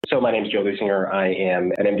So my name is Joe Luchsinger. I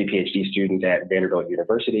am an MD PhD student at Vanderbilt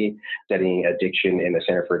University studying addiction in the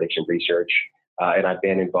Center for Addiction Research. And I've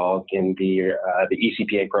been involved in the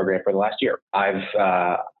ECPA program for the last year.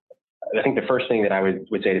 I think the first thing that I would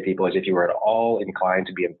say to people is if you are at all inclined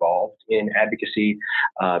to be involved in advocacy,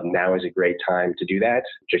 now is a great time to do that.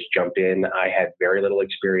 Just jump in. I had very little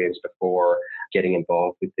experience before getting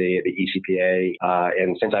involved with the ECPA.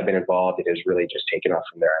 And since I've been involved, it has really just taken off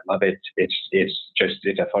from there. I love it.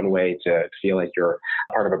 It's a fun way to feel like you're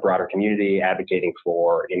part of a broader community advocating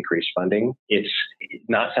for increased funding. It's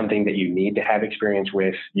not something that you need to have experience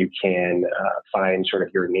with. You can find sort of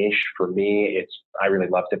your niche. For me, I really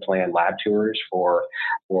love to plan lab tours for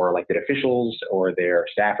elected officials or their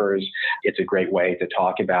staffers. It's a great way to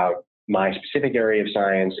talk about my specific area of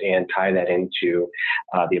science and tie that into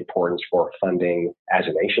the importance for funding as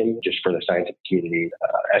a nation, just for the scientific community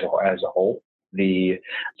as a whole. The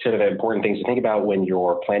sort of important things to think about when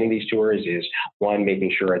you're planning these tours is, one,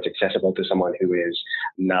 making sure it's accessible to someone who is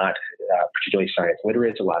not particularly science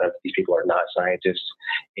literate. A lot of these people are not scientists.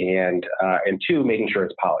 And two, making sure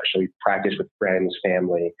it's polished. So you practice with friends,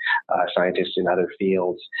 family, scientists in other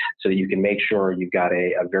fields so that you can make sure you've got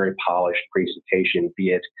a very polished presentation,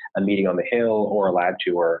 be it a meeting on the Hill or a lab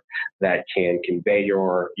tour that can convey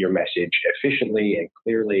your message efficiently and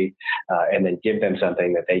clearly, and then give them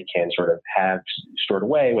something that they can sort of have stored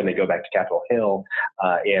away when they go back to Capitol Hill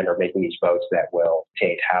and are making these votes that will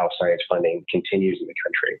dictate how science funding continues in the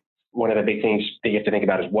country. One of the big things that you have to think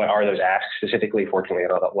about is what are those asks specifically. Fortunately,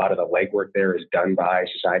 a lot of the legwork there is done by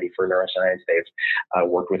Society for Neuroscience. They've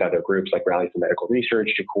worked with other groups like Rally for Medical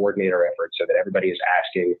Research to coordinate our efforts so that everybody is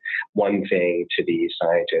asking one thing to these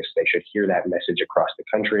scientists. They should hear that message across the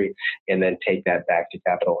country and then take that back to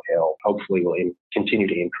Capitol Hill. Hopefully, will continue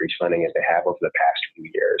to increase funding as they have over the past few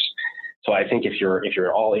years. So I think if you're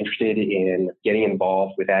at all interested in getting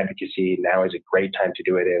involved with advocacy, now is a great time to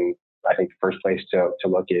do it. And I think the first place to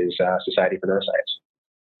look is Society for Neuroscience.